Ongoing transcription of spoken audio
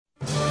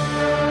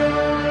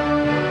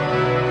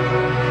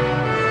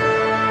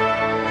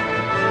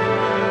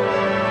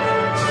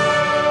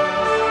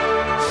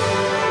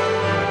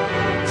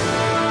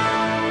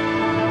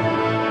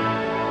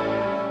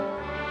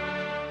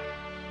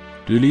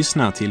Du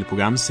lyssnar till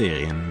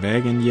programserien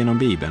Vägen genom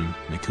Bibeln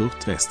med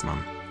Kurt Westman.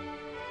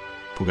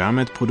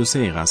 Programmet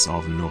produceras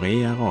av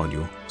Norea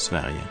Radio,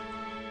 Sverige.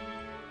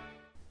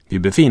 Vi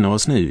befinner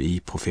oss nu i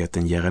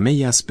profeten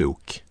Jeremias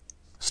bok.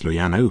 Slå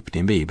gärna upp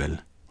din bibel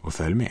och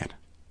följ med.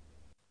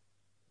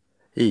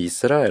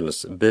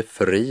 Israels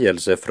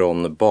befrielse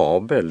från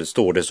Babel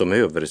står det som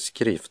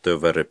överskrift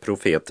över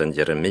profeten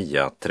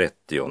Jeremia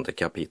 30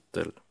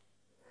 kapitel.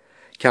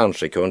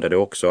 Kanske kunde det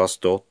också ha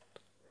stått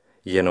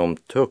genom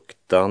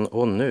tuktan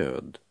och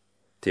nöd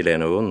till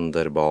en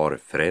underbar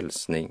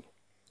frälsning.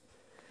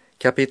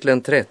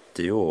 Kapitlen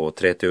 30 och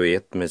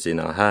 31 med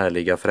sina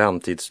härliga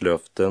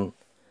framtidslöften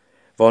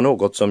var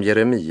något som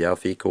Jeremia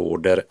fick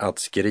order att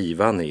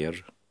skriva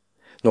ner.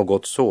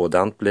 Något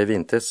sådant blev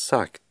inte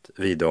sagt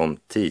vid de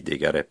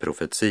tidigare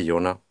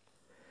profetiorna.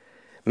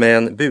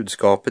 Men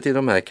budskapet i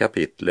de här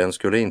kapitlen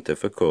skulle inte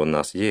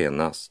förkunnas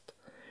genast,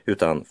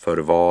 utan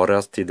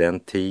förvaras till den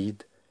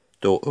tid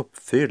då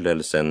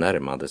uppfyllelsen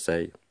närmade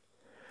sig.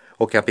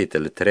 Och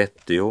kapitel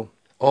 30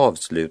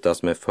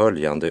 avslutas med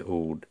följande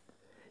ord: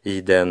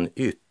 i den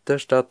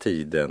yttersta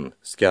tiden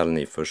skall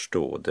ni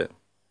förstå det.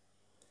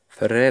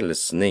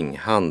 Frälsning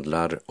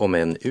handlar om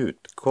en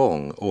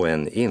utgång och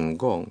en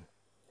ingång.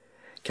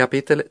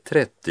 Kapitel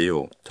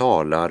 30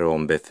 talar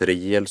om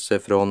befrielse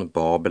från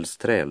Babels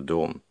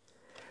träldom.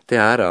 Det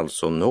är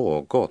alltså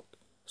något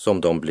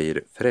som de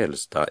blir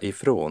frälsta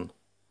ifrån.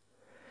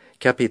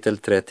 Kapitel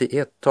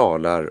 31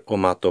 talar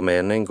om att de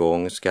än en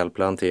gång skall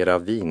plantera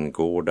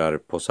vingårdar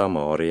på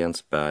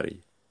Samariens berg.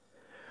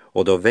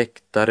 Och då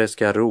väktare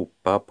ska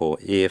ropa på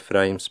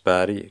Efraims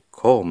berg: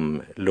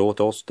 kom, låt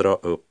oss dra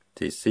upp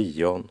till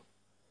Sion.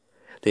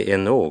 Det är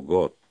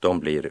något de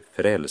blir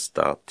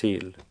frälsta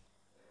till.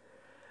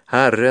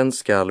 Herren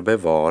skall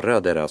bevara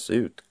deras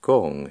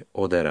utgång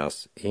och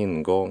deras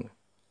ingång.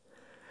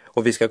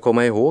 Och vi ska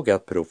komma ihåg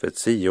att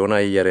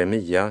profetiorna i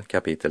Jeremia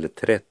kapitel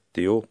 30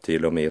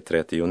 till och med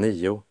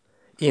 39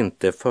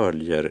 inte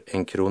följer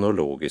en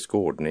kronologisk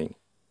ordning,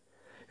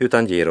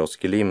 utan ger oss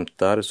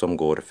glimtar som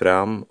går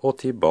fram och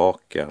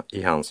tillbaka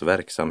i hans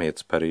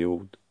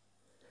verksamhetsperiod.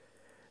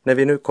 När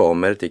vi nu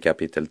kommer till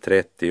kapitel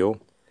 30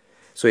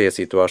 så är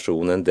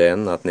situationen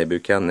den att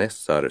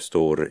Nebukadnessar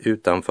står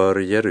utanför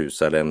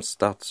Jerusalems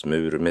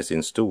stadsmur med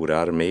sin stora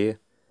armé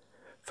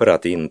för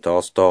att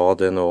inta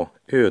staden och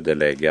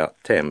ödelägga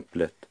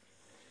templet.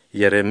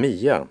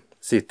 Jeremia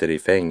sitter i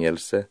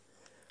fängelse,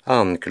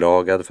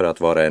 anklagad för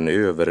att vara en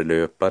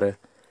överlöpare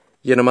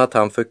genom att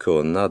han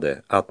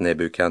förkunnade att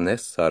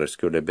Nebukadnessar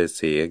skulle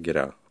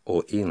besegra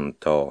och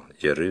inta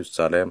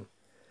Jerusalem.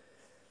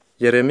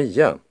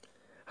 Jeremia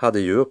hade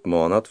ju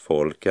uppmanat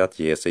folk att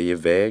ge sig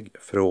iväg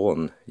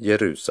från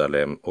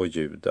Jerusalem och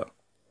Juda.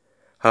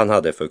 Han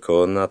hade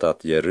förkunnat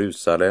att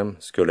Jerusalem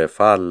skulle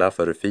falla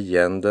för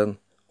fienden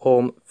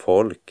om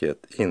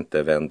folket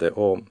inte vände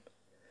om.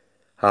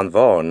 Han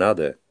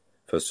varnade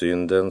för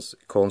syndens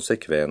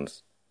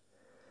konsekvens.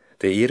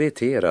 Det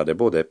irriterade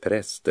både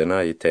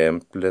prästerna i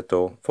templet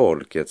och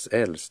folkets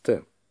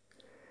äldste.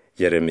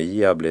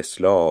 Jeremia blev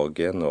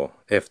slagen och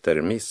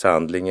efter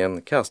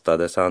misshandlingen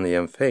kastades han i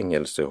en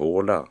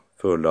fängelsehåla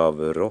full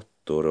av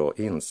råttor och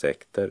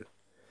insekter.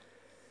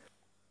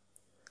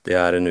 Det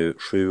är nu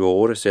 7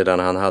 år sedan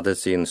han hade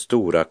sin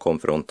stora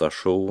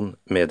konfrontation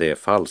med de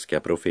falska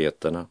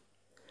profeterna.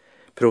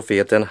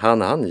 Profeten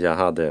Hananja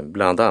hade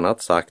bland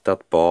annat sagt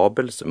att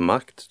Babels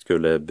makt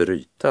skulle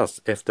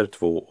brytas efter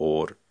 2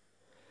 år.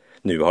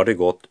 Nu har det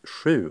gått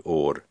 7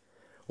 år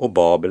och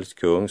Babels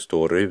kung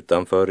står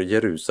utanför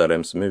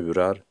Jerusalems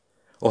murar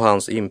och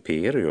hans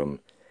imperium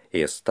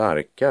är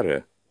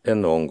starkare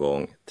än någon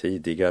gång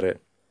tidigare.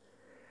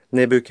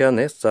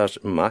 Nebukadnessars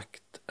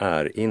makt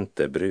är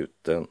inte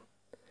bruten.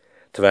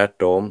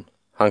 Tvärtom,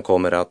 han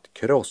kommer att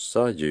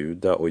krossa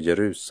Juda och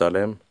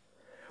Jerusalem,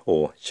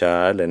 och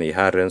kärlen i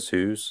Herrens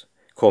hus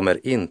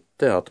kommer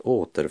inte att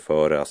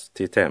återföras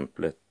till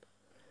templet.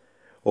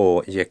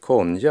 Och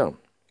Jekonja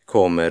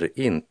kommer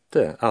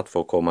inte att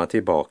få komma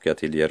tillbaka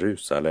till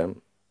Jerusalem.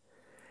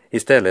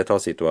 Istället har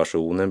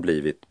situationen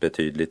blivit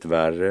betydligt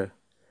värre,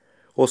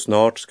 och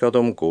snart ska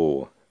de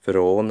gå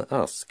från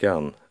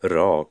askan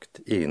rakt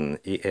in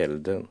i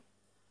elden.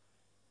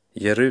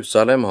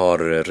 Jerusalem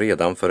har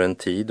redan för en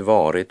tid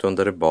varit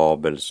under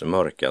Babels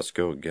mörka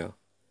skugga.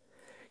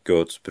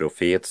 Guds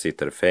profet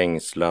sitter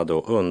fängslad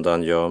och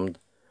undangömd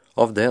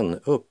av den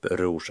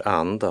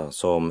upprorsanda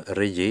som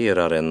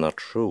regerar en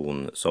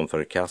nation som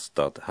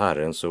förkastat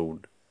Herrens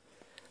ord.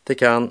 Det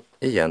kan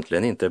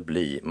egentligen inte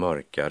bli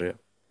mörkare.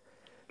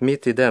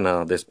 Mitt i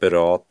denna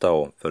desperata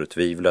och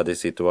förtvivlade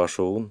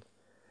situation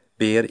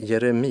ber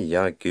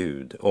Jeremia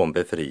Gud om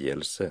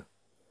befrielse.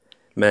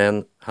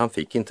 Men han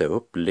fick inte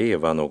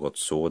uppleva något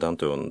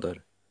sådant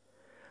under.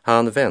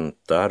 Han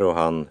väntar och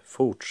han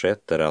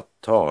fortsätter att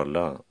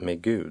tala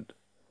med Gud.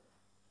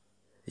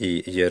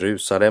 I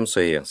Jerusalem så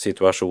är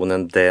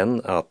situationen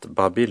den att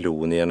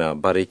babylonierna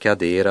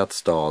barrikaderat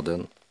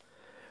staden,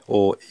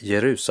 och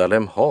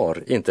Jerusalem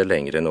har inte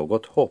längre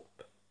något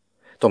hopp.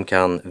 De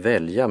kan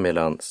välja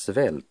mellan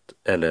svält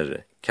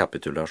eller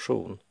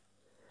kapitulation.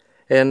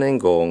 Än en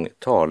gång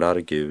talar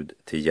Gud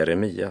till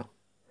Jeremia.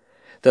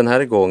 Den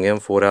här gången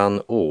får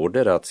han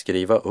order att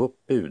skriva upp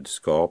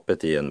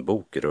budskapet i en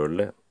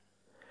bokrulle.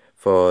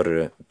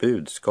 För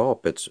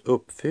budskapets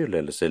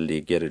uppfyllelse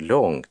ligger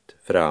långt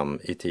fram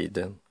i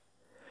tiden.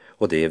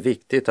 Och det är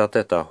viktigt att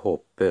detta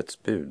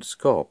hoppets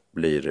budskap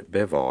blir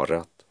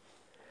bevarat.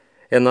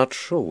 En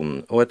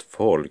nation och ett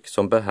folk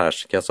som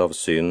behärskas av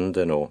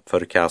synden och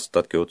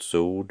förkastat Guds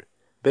ord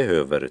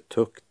behöver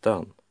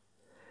tuktan.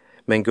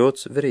 Men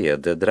Guds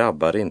vrede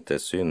drabbar inte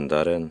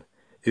syndaren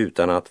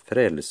utan att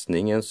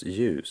frälsningens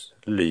ljus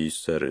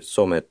lyser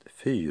som ett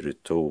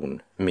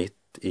fyrtorn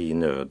mitt i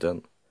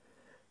nöden.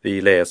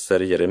 Vi läser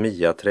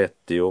Jeremia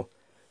 30,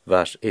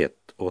 vers 1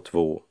 och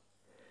 2.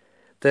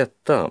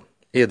 Detta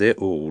är det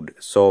ord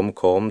som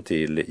kom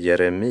till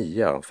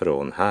Jeremia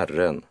från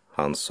Herren.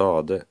 Han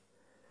sade: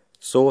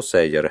 Så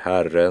säger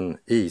Herren,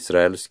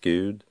 Israels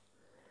Gud,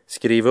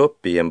 skriv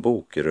upp i en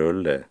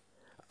bokrulle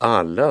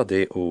alla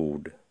de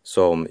ord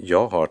som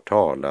jag har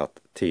talat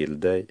till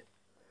dig.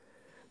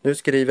 Nu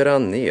skriver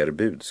han ner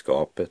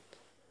budskapet,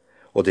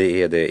 och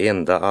det är det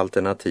enda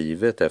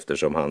alternativet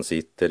eftersom han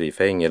sitter i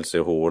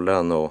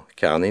fängelsehålan och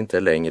kan inte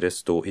längre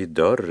stå i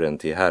dörren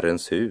till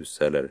Herrens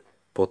hus eller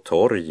på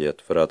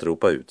torget för att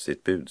ropa ut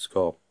sitt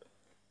budskap.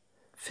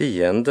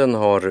 Fienden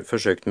har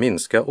försökt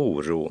minska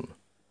oron,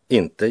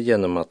 inte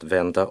genom att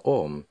vända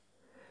om,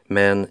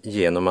 men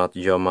genom att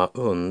gömma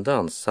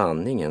undan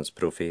sanningens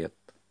profet.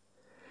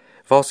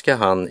 Vad ska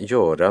han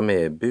göra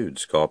med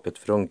budskapet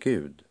från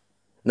Gud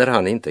när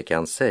han inte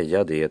kan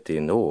säga det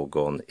till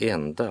någon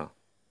enda?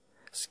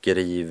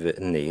 Skriv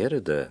ner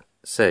det,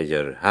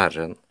 säger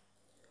Herren.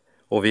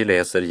 Och vi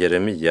läser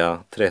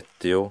Jeremia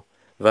 30,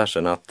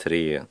 verserna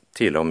 3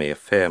 till och med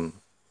 5.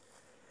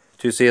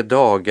 Ty se,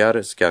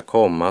 dagar ska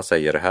komma,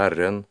 säger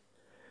Herren,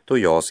 då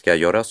jag ska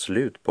göra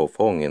slut på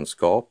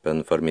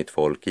fångenskapen för mitt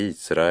folk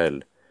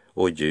Israel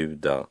och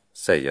Juda,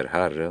 säger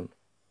Herren.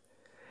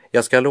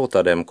 Jag ska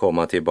låta dem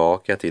komma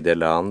tillbaka till det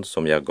land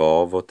som jag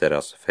gav åt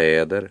deras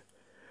fäder,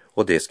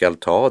 och de skall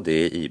ta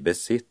det i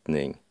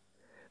besittning.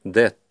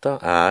 Detta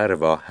är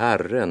vad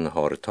Herren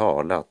har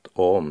talat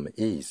om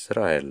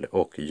Israel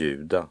och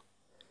Juda.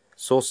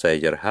 Så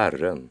säger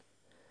Herren.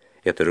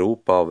 Ett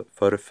rop av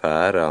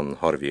förfäran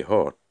har vi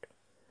hört,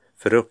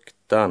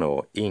 fruktan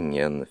och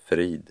ingen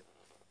frid.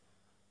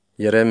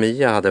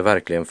 Jeremia hade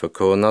verkligen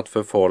förkunnat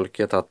för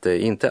folket att det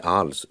inte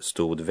alls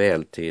stod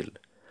väl till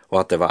och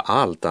att det var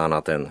allt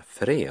annat än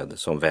fred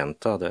som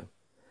väntade.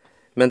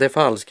 Men de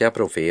falska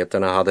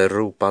profeterna hade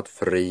ropat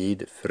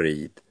frid,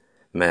 frid,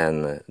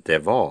 men det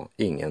var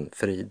ingen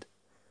frid.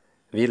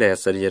 Vi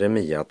läser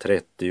Jeremia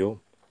 30,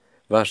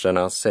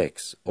 verserna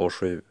 6 och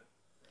 7.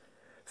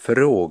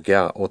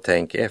 Fråga och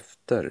tänk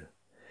efter.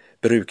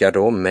 Brukar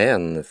då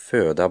män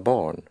föda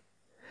barn?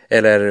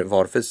 Eller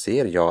varför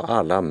ser jag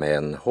alla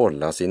män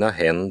hålla sina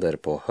händer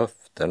på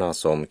höfterna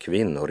som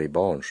kvinnor i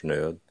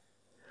barnsnöd?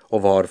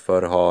 Och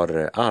varför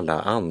har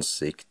alla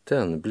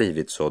ansikten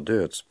blivit så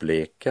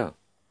dödsbleka?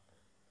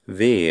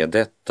 Ve,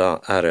 detta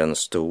är en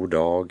stor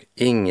dag,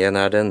 ingen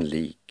är den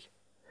lik.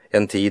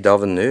 En tid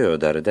av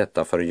nöd är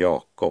detta för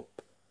Jakob,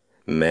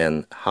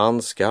 men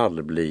han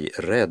skall bli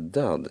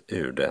räddad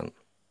ur den.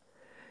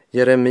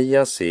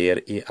 Jeremia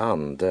ser i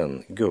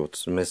anden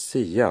Guds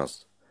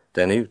Messias,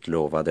 den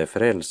utlovade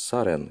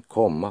frälsaren,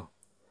 komma,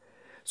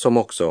 som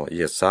också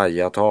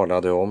Jesaja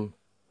talade om,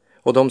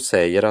 och de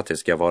säger att det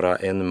ska vara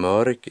en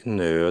mörk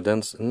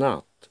nödens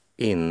natt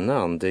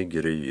innan det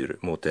gryr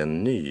mot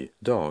en ny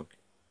dag.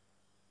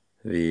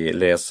 Vi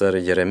läser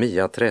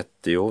Jeremia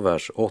 30,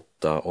 vers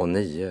 8 och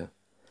 9.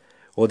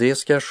 Och det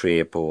ska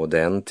ske på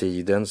den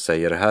tiden,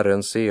 säger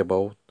Herren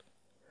Sebaot,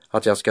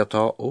 att jag ska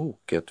ta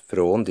oket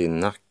från din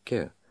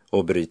nacke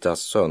och bryta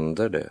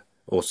sönder det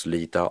och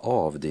slita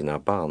av dina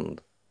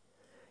band.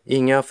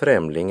 Inga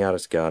främlingar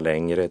ska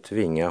längre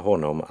tvinga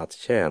honom att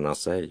tjäna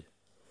sig,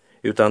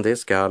 utan det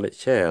skall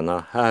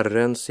tjäna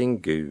Herren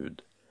sin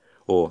Gud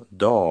och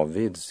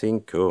David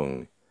sin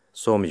kung,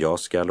 som jag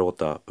ska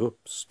låta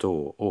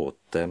uppstå åt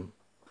dem.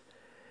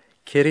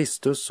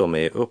 Kristus, som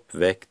är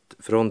uppväckt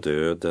från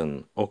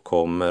döden och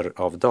kommer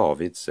av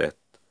Davids ett,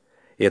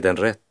 är den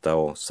rätta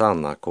och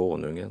sanna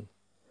konungen.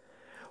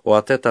 Och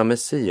att detta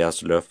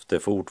Messiaslöfte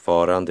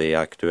fortfarande är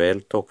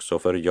aktuellt också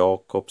för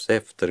Jakobs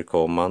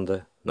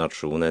efterkommande,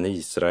 nationen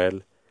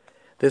Israel,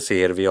 det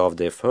ser vi av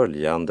de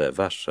följande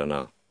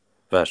verserna,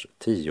 vers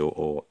 10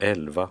 och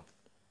 11.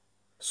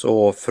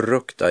 Så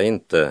frukta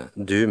inte,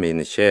 du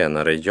min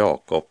tjänare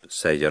Jakob,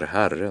 säger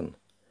Herren,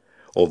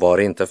 och var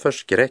inte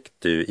förskräckt,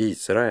 du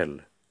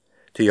Israel,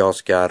 ty jag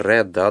ska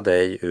rädda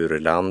dig ur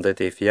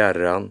landet i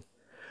fjärran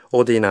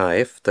och dina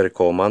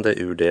efterkommande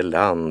ur det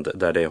land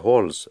där de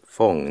hålls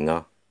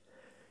fångna.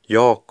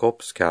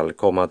 Jakob skall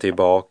komma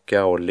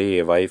tillbaka och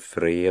leva i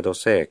fred och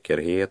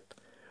säkerhet,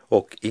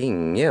 och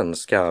ingen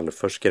skall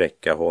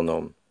förskräcka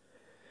honom.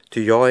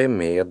 Ty jag är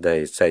med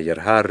dig, säger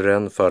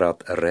Herren, för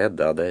att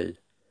rädda dig.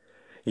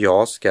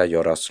 Jag ska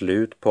göra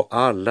slut på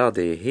alla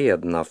de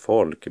hedna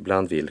folk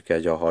bland vilka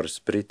jag har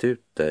spritt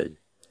ut dig,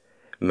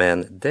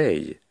 men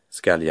dig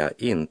skall jag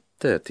inte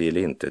inte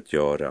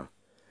tillintetgöra,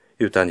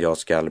 utan jag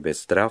skall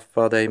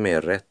bestraffa dig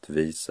med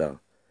rättvisa,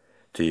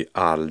 ty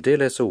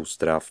alldeles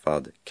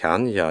ostraffad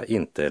kan jag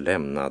inte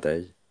lämna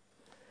dig.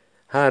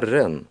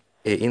 Herren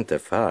är inte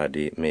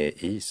färdig med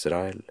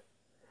Israel.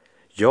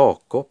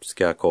 Jakob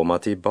ska komma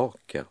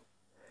tillbaka.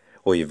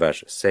 Och i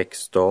vers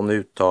 16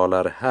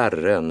 uttalar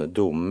Herren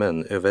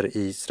domen över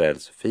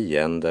Israels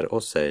fiender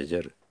och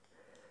säger: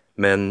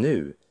 Men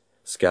nu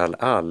skall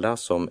alla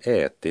som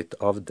ätit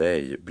av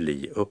dig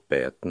bli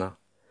uppätna,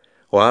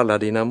 och alla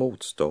dina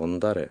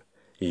motståndare,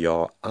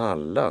 ja,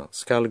 alla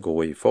skall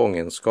gå i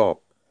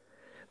fångenskap.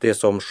 Det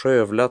som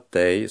skövlat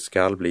dig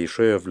skall bli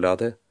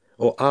skövlade,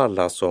 och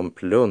alla som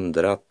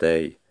plundrat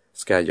dig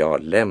ska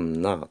jag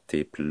lämna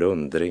till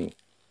plundring.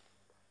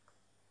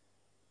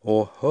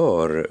 Och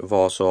hör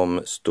vad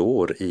som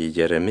står i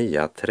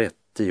Jeremia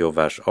 30,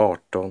 vers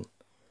 18.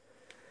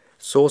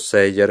 Så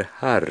säger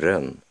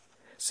Herren: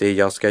 Se,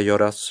 jag ska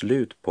göra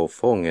slut på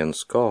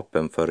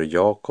fångenskapen för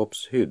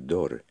Jakobs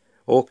hyddor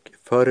och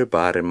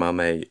förbarma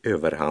mig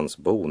över hans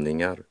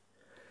boningar.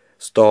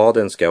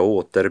 Staden ska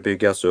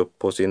återbyggas upp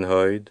på sin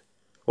höjd,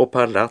 och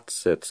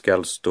palatset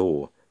skall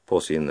stå på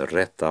sin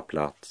rätta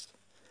plats.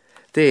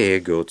 Det är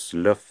Guds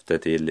löfte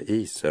till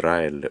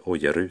Israel och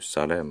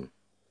Jerusalem.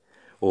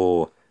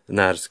 Och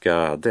när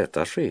ska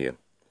detta ske?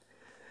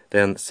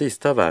 Den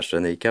sista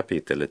versen i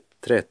kapitel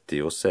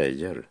 30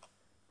 säger: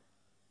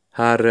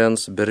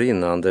 Herrens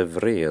brinnande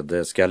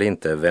vrede skall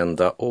inte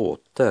vända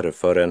åter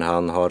förrän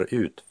han har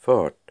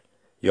utfört,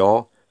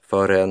 ja,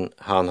 förrän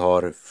han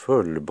har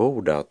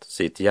fullbordat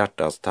sitt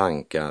hjärtas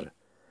tankar.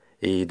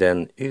 I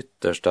den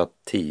yttersta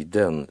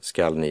tiden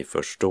skall ni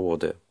förstå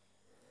det.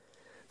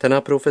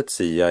 Denna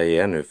profetia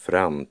är ännu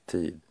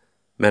framtid,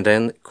 men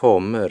den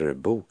kommer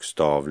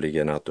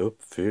bokstavligen att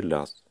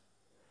uppfyllas,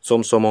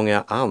 som så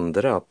många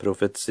andra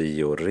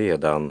profetior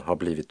redan har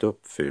blivit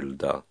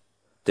uppfyllda.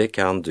 Det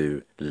kan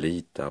du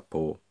lita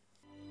på.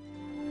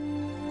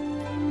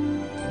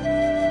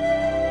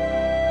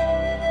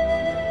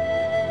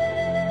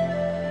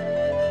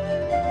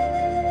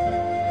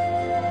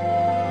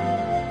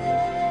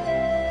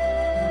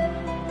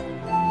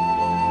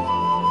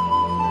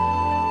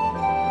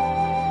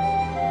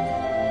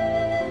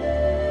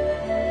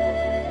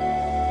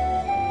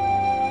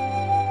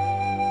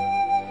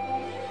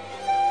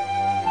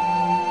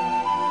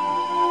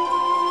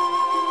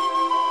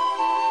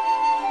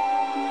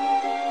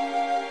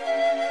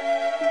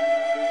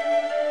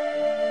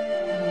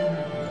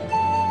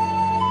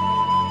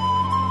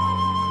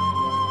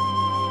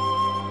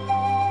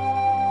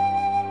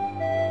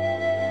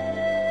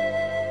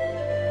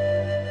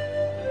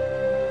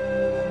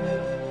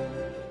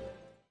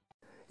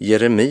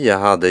 Jeremia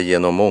hade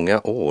genom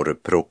många år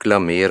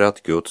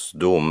proklamerat Guds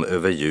dom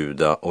över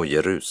Juda och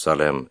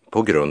Jerusalem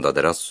på grund av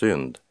deras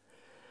synd.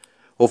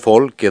 Och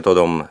folket och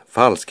de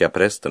falska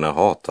prästerna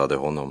hatade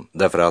honom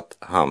därför att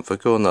han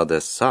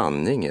förkunnade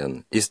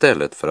sanningen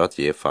istället för att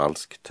ge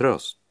falsk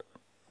tröst.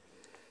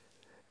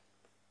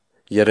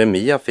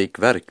 Jeremia fick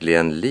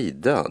verkligen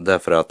lida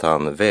därför att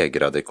han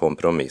vägrade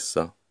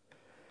kompromissa.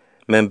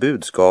 Men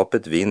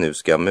budskapet vi nu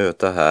ska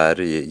möta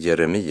här i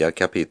Jeremia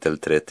kapitel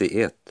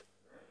 31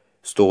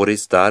 står i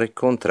stark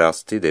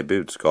kontrast till det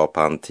budskap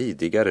han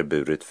tidigare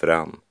burit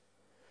fram.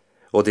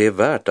 Och det är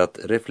värt att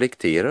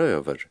reflektera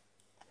över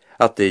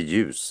att det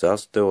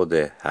ljusaste och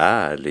det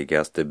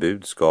härligaste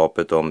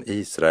budskapet om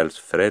Israels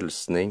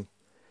frälsning,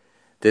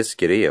 det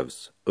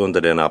skrevs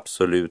under den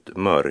absolut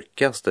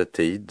mörkaste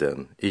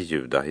tiden i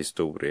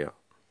judahistoria.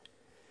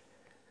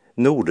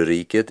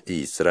 Nordriket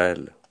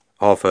Israel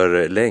har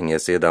för länge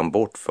sedan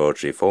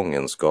bortförts i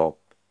fångenskap,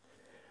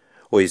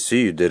 och i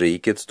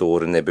Sydriket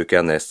står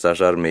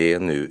Nebukadnessars armé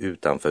nu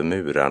utanför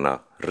murarna,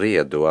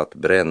 redo att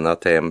bränna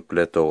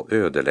templet och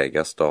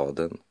ödelägga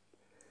staden.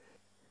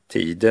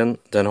 Tiden,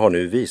 den har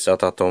nu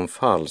visat att de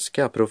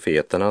falska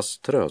profeternas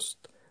tröst,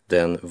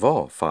 den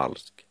var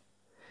falsk.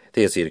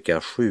 Det är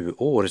cirka 7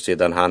 år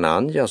sedan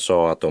Hananja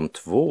sa att om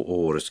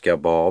 2 år ska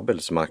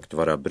Babels makt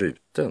vara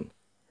bruten.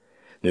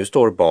 Nu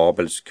står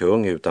Babels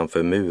kung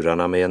utanför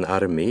murarna med en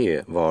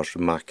armé vars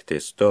makt är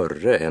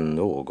större än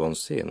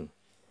någonsin.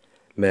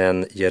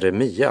 Men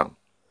Jeremia,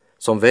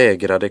 som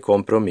vägrade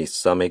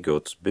kompromissa med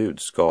Guds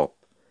budskap,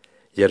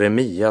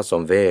 Jeremia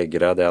som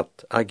vägrade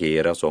att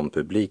agera som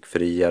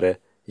publikfriare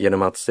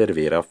genom att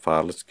servera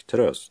falsk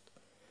tröst,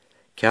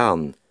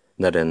 kan,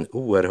 när den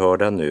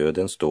oerhörda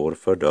nöden står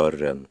för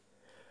dörren,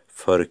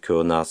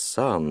 förkunna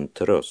sann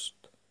tröst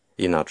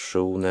i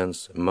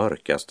nationens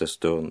mörkaste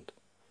stund.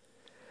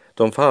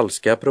 De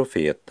falska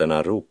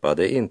profeterna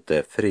ropade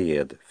inte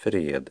fred,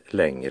 fred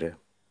längre.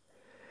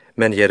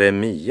 Men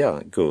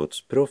Jeremia,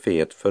 Guds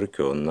profet,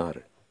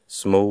 förkunnar,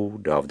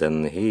 smord av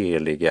den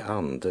helige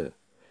ande,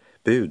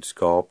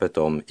 budskapet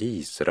om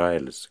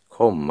Israels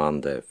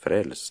kommande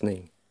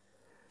frälsning.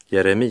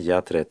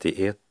 Jeremia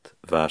 31,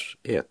 vers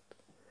 1.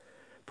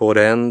 På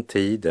den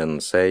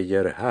tiden,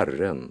 säger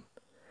Herren,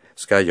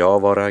 ska jag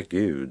vara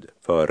Gud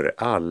för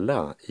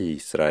alla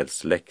Israels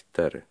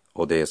släkter,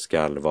 och det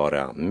skall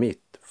vara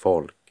mitt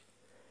folk.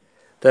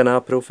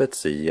 Denna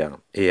profetia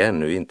är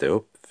ännu inte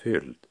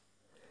uppfylld.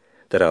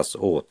 Deras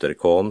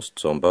återkomst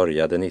som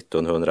började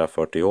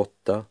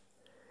 1948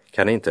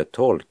 kan inte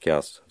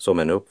tolkas som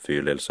en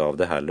uppfyllelse av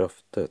det här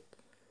löftet,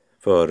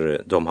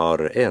 för de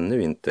har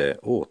ännu inte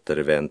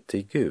återvänt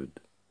till Gud.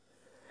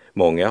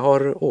 Många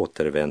har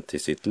återvänt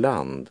till sitt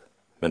land,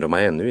 men de har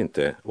ännu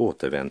inte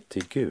återvänt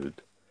till Gud.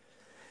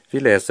 Vi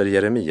läser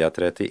Jeremia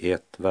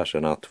 31,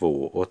 verserna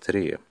 2 och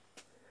 3.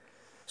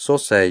 Så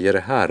säger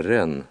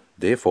Herren,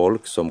 det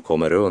folk som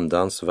kommer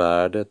undan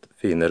svärdet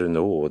finner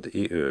nåd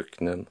i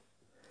öknen.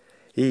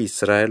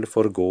 Israel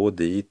får gå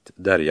dit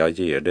där jag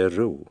ger det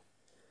ro.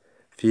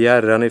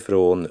 Fjärran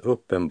ifrån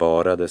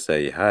uppenbarade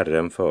sig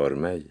Herren för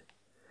mig.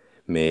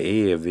 Med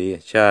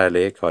evig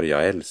kärlek har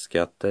jag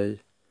älskat dig.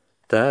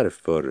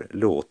 Därför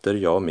låter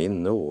jag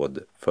min nåd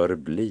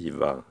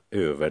förbliva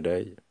över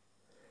dig.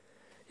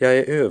 Jag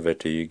är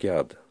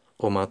övertygad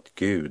om att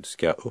Gud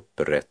ska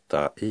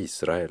upprätta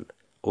Israel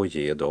och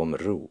ge dem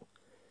ro,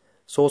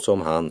 så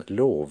som han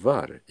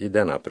lovar i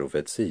denna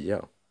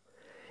profetia.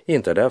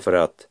 Inte därför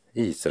att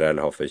Israel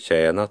har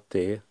förtjänat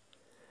det,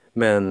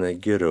 men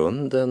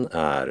grunden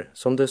är,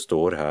 som det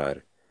står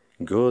här,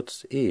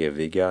 Guds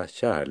eviga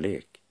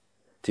kärlek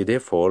till det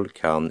folk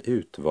han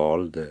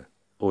utvalde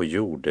och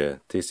gjorde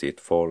till sitt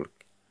folk.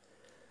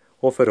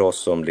 Och för oss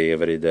som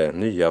lever i det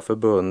nya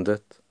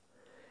förbundet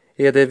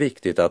är det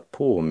viktigt att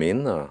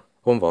påminna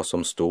om vad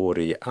som står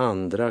i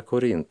andra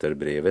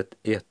Korinterbrevet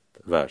 1,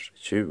 vers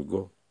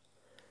 20.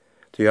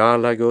 Ty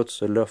alla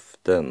Guds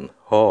löften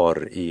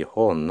har i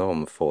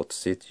honom fått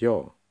sitt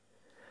ja.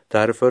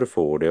 Därför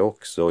får det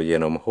också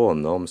genom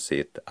honom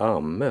sitt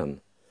amen,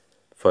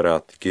 för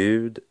att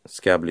Gud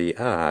ska bli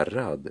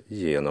ärad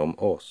genom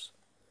oss.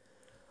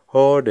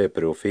 Hör det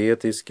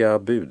profetiska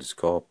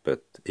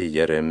budskapet i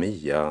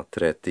Jeremia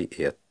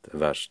 31,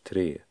 vers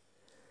 3.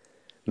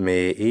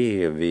 Med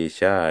evig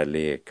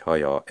kärlek har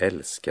jag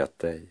älskat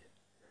dig.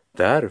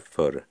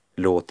 Därför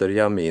låter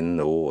jag min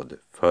nåd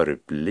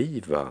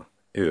förbliva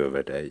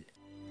över dig.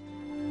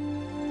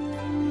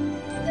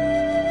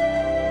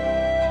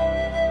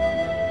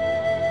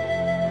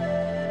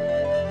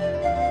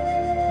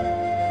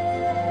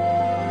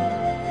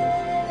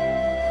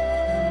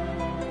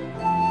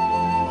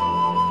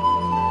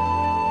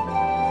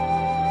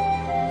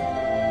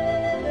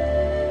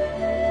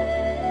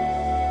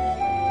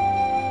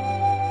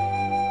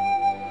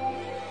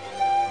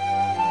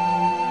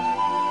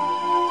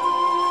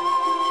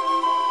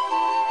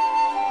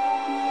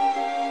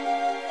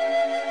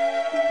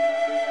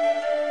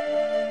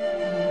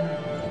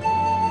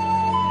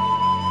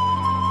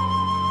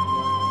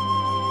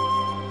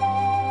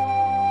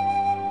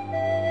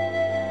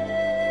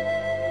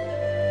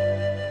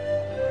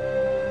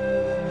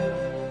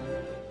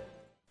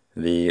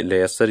 Vi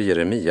läser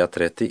Jeremia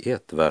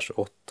 31, vers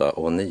 8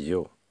 och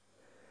 9.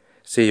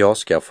 Se, jag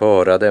ska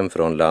föra dem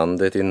från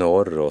landet i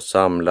norr och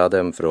samla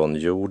dem från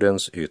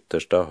jordens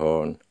yttersta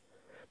hörn,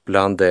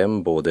 bland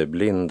dem både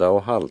blinda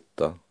och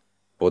halta,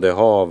 både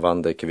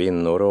havande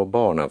kvinnor och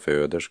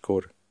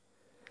barnaföderskor.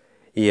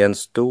 I en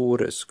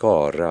stor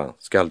skara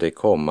skall de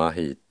komma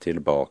hit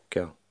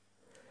tillbaka.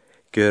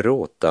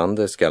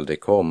 Gråtande skall de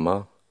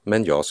komma,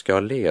 men jag ska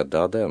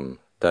leda dem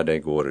där de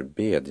går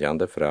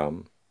bedjande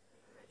fram.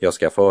 Jag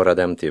ska föra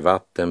dem till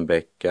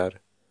vattenbäckar,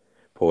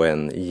 på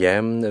en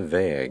jämn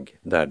väg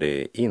där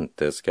de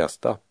inte ska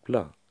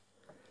stappla.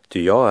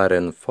 Ty jag är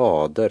en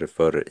fader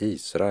för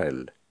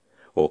Israel,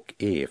 och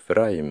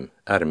Efraim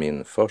är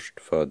min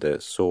förstfödde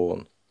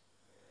son.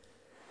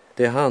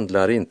 Det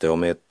handlar inte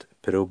om ett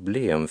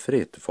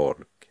problemfritt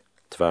folk,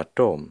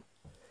 tvärtom.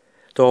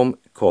 De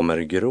kommer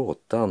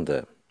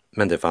gråtande,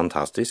 men det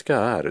fantastiska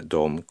är,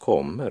 de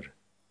kommer.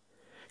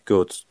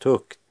 Guds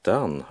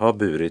tuktan har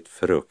burit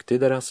frukt i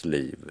deras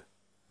liv.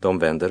 De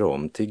vänder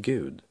om till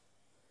Gud.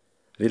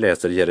 Vi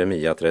läser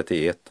Jeremia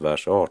 31,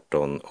 vers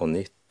 18 och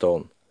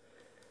 19.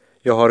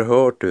 Jag har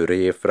hört hur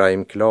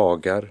Efraim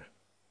klagar.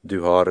 Du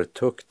har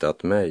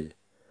tuktat mig.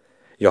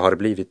 Jag har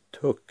blivit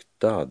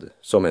tuktad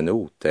som en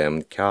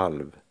otämjd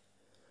kalv.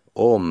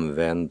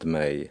 Omvänd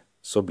mig,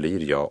 så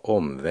blir jag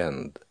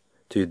omvänd.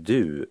 Ty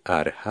du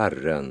är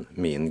Herren,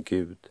 min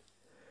Gud.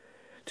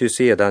 Ty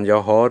sedan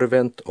jag har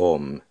vänt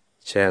om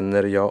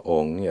känner jag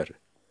ånger,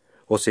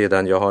 och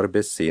sedan jag har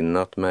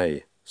besinnat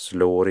mig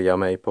slår jag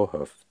mig på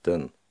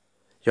höften.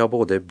 Jag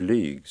både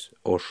blygs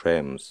och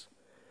skäms,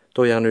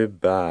 då jag nu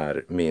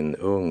bär min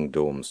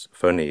ungdoms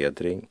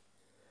förnedring.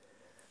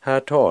 Här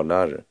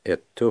talar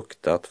ett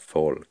tuktat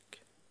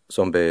folk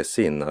som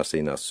besinnar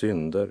sina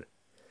synder,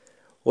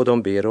 och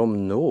de ber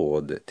om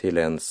nåd till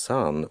en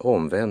sann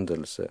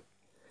omvändelse.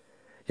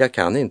 Jag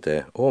kan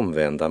inte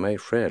omvända mig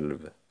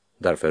själv,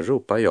 därför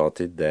ropar jag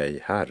till dig,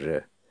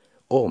 Herre.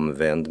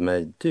 Omvänd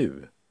mig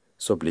du,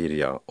 så blir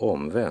jag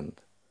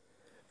omvänd.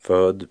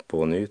 Född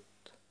på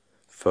nytt,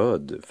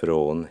 född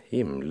från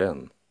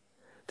himlen.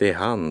 Det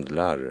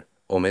handlar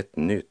om ett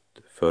nytt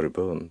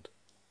förbund.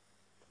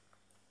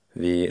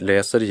 Vi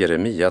läser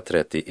Jeremia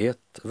 31,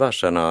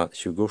 verserna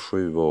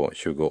 27 och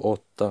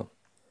 28.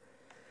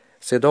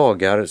 Se,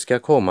 dagar ska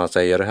komma,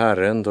 säger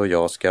Herren, då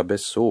jag ska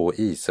beså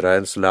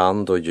Israels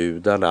land och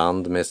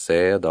Judaland med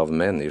säd av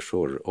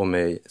människor och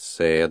med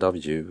säd av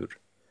djur.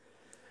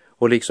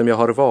 Och liksom jag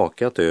har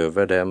vakat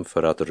över dem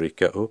för att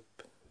rycka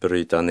upp,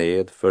 bryta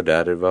ned,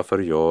 fördärva,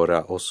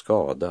 förgöra och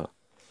skada,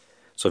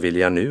 så vill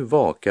jag nu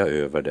vaka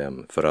över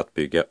dem för att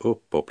bygga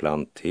upp och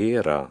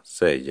plantera,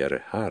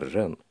 säger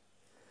Herren.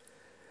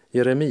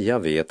 Jeremia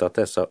vet att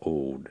dessa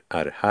ord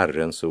är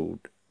Herrens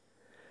ord,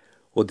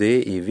 och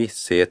det i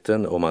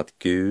vissheten om att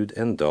Gud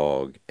en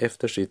dag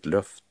efter sitt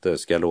löfte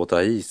ska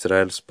låta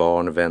Israels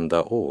barn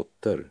vända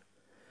åter,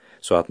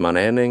 så att man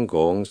än en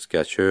gång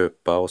ska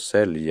köpa och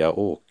sälja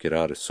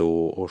åkrar,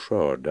 så och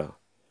skörda.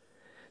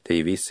 Det är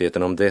i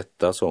vissheten om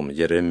detta som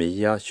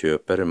Jeremia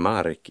köper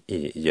mark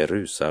i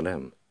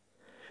Jerusalem,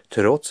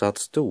 trots att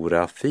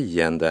stora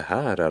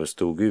fiendehärar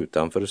stod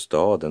utanför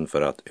staden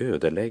för att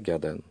ödelägga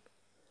den.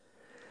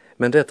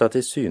 Men detta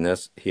till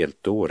synes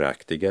helt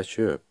dåraktiga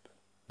köp,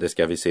 det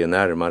ska vi se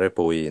närmare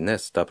på i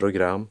nästa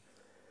program,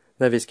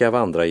 när vi ska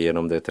vandra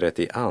genom det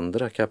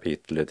 32:a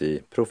kapitlet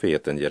i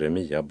profeten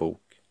Jeremia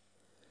bok.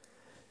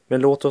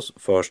 Men låt oss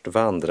först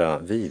vandra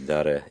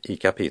vidare i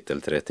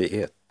kapitel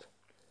 31.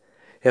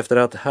 Efter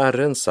att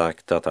Herren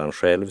sagt att han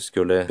själv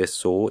skulle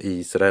beså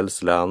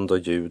Israels land och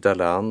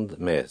Judaland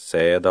med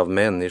säd av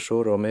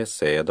människor och med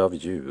säd av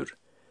djur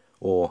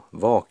och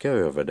vaka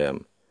över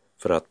dem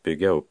för att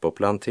bygga upp och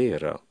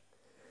plantera,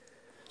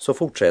 så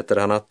fortsätter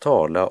han att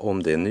tala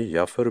om det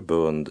nya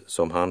förbund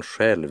som han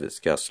själv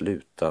ska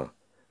sluta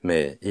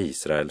med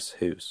Israels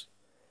hus.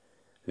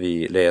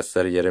 Vi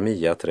läser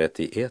Jeremia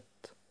 31,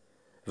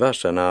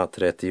 verserna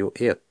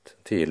 31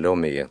 till och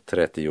med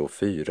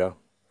 34.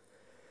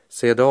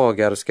 Se,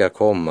 dagar ska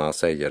komma,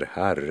 säger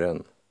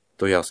Herren,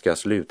 då jag ska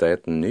sluta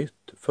ett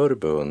nytt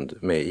förbund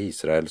med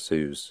Israels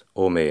hus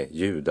och med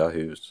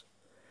Judahus.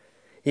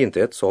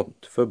 Inte ett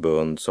sådant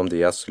förbund som det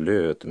jag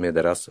slöt med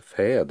deras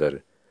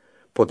fäder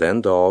på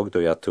den dag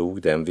då jag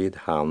tog dem vid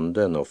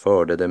handen och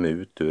förde dem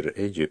ut ur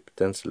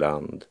Egyptens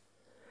land.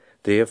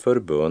 Det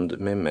förbund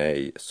med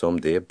mig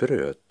som det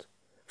bröt,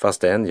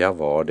 fastän jag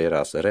var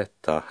deras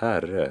rätta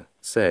herre,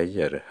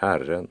 säger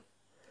Herren.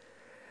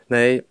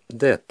 Nej,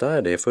 detta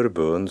är det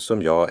förbund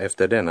som jag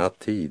efter denna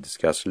tid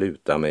ska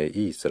sluta med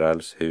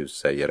Israels hus,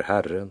 säger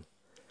Herren.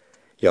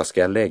 Jag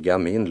ska lägga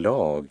min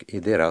lag i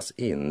deras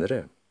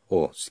inre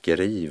och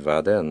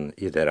skriva den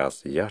i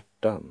deras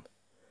hjärtan.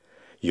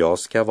 Jag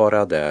ska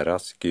vara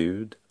deras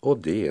Gud och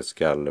det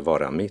skall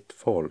vara mitt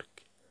folk.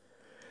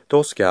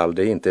 Då skall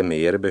de inte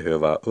mer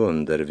behöva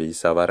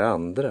undervisa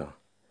varandra,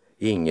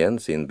 ingen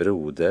sin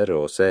broder,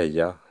 och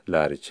säga,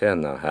 lär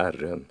känna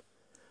Herren.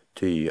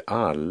 Ty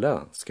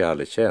alla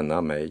skall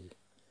känna mig,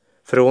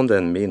 från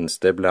den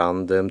minste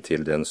bland dem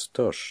till den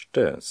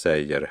störste,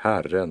 säger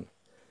Herren.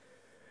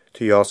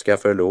 Ty jag ska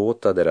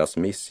förlåta deras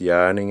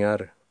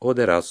missgärningar och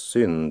deras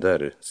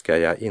synder ska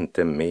jag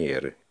inte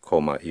mer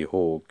komma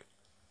ihåg.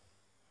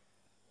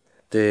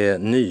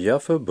 Det nya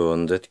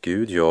förbundet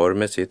Gud gör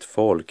med sitt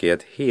folk är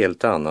ett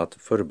helt annat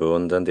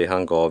förbund än det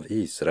han gav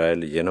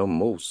Israel genom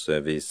Mose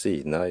vid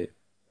Sinai.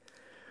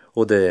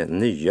 Och det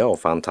nya och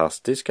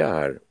fantastiska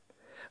är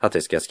att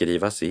det ska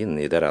skrivas in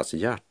i deras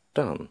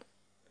hjärtan.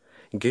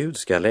 Gud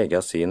ska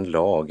lägga sin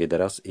lag i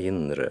deras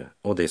inre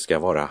och det ska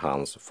vara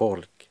hans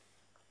folk.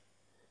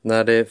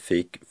 När det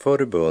fick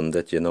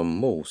förbundet genom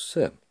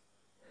Mose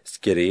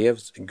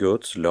skrevs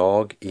Guds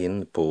lag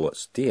in på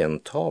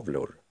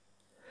stentavlor.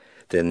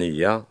 Det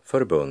nya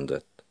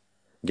förbundet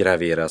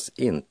graveras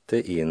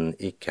inte in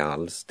i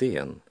kall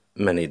sten,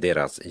 men i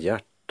deras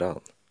hjärtan.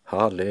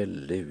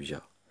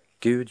 Halleluja!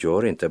 Gud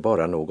gör inte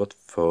bara något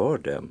för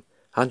dem,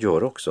 han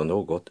gör också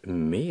något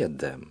med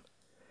dem.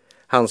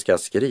 Han ska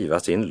skriva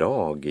sin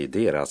lag i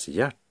deras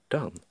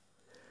hjärtan.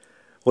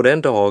 Och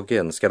den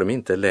dagen ska de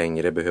inte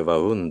längre behöva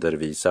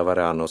undervisa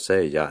varann och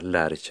säga,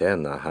 lär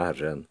känna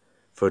Herren,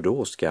 för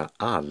då ska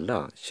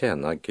alla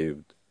känna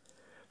Gud.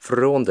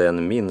 Från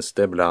den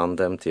minste bland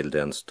dem till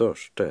den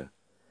störste.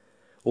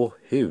 Och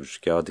hur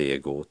ska det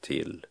gå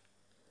till?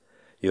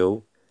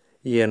 Jo,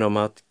 genom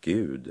att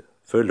Gud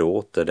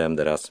förlåter dem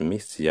deras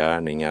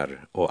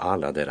missgärningar och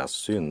alla deras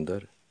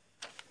synder.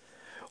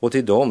 Och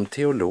till de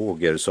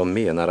teologer som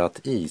menar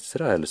att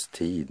Israels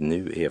tid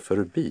nu är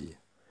förbi,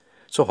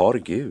 så har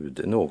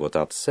Gud något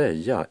att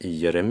säga i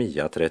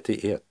Jeremia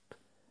 31,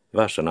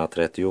 verserna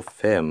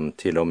 35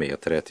 till och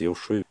med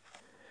 37.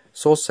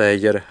 Så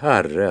säger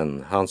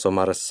Herren, han som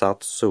har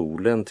satt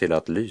solen till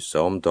att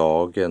lysa om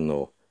dagen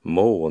och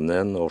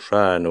månen och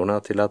stjärnorna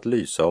till att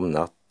lysa om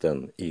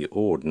natten i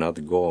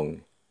ordnad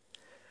gång.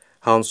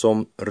 Han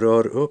som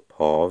rör upp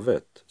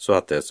havet så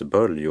att dess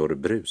böljor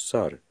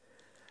brusar.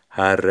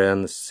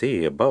 Herren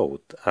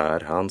Sebaot är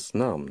hans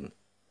namn.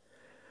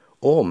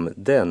 Om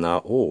denna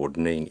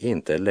ordning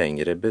inte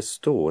längre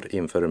består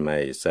inför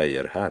mig,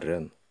 säger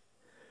Herren,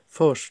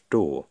 först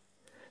då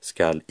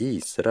skall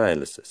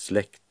Israels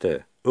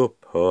släkte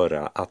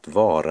upphöra att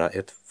vara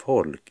ett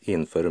folk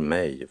inför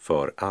mig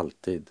för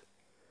alltid.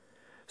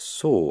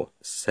 Så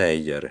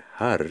säger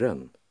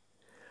Herren.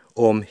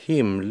 om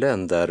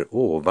himlen där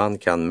ovan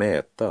kan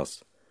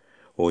mätas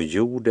och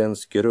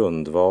jordens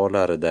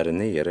grundvalar där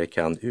nere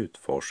kan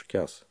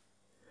utforskas,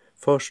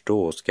 först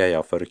då ska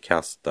jag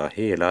förkasta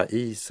hela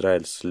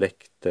Israels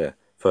släkte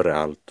för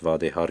allt vad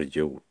de har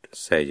gjort,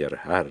 säger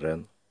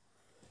Herren.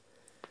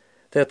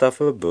 Detta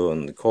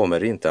förbund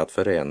kommer inte att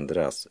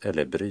förändras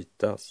eller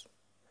brytas,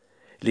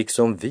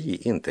 liksom vi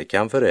inte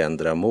kan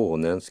förändra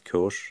månens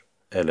kurs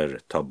eller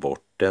ta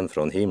bort den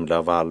från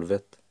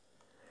himlavalvet,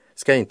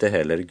 ska inte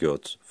heller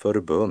Guds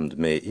förbund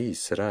med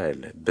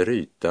Israel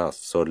brytas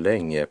så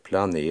länge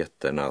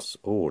planeternas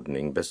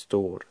ordning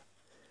består.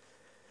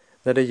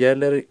 När det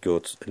gäller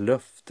Guds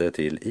löfte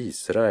till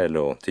Israel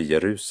och till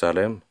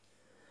Jerusalem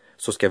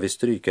så ska vi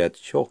stryka ett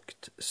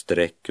tjockt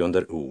streck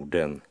under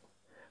orden: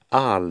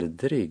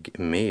 aldrig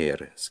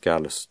mer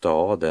skall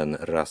staden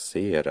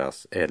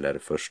raseras eller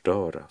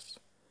förstöras,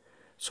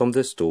 som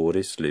det står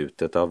i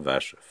slutet av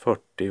vers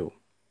 40.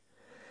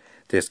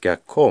 Det ska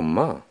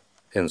komma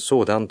en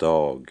sådan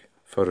dag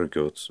för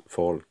Guds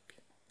folk.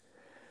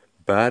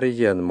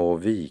 Bergen må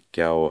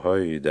vika och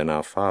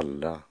höjderna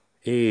falla,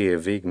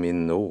 evig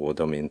min nåd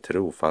och min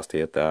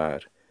trofasthet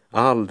är,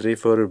 aldrig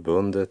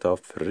förbundet av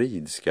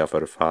frid ska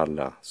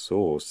förfalla,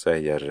 så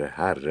säger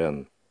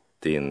Herren,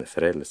 din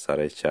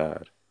frälsare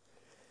kär.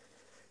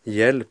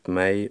 Hjälp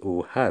mig,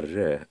 o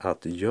Herre,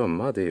 att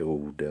gömma de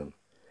orden,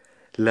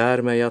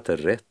 lär mig att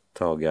rätt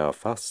taga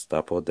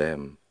fasta på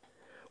dem,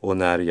 och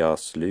när jag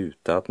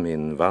slutat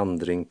min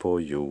vandring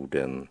på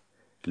jorden,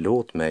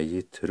 låt mig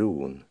i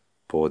tron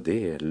på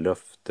det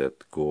löftet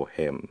gå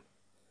hem.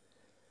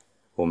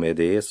 Och med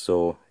det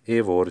så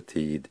är vår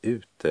tid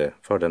ute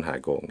för den här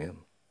gången.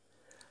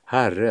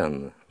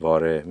 Herren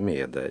vare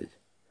med dig.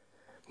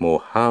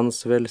 Må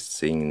hans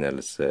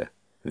välsignelse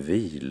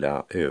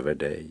vila över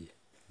dig.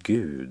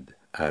 Gud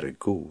är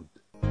god.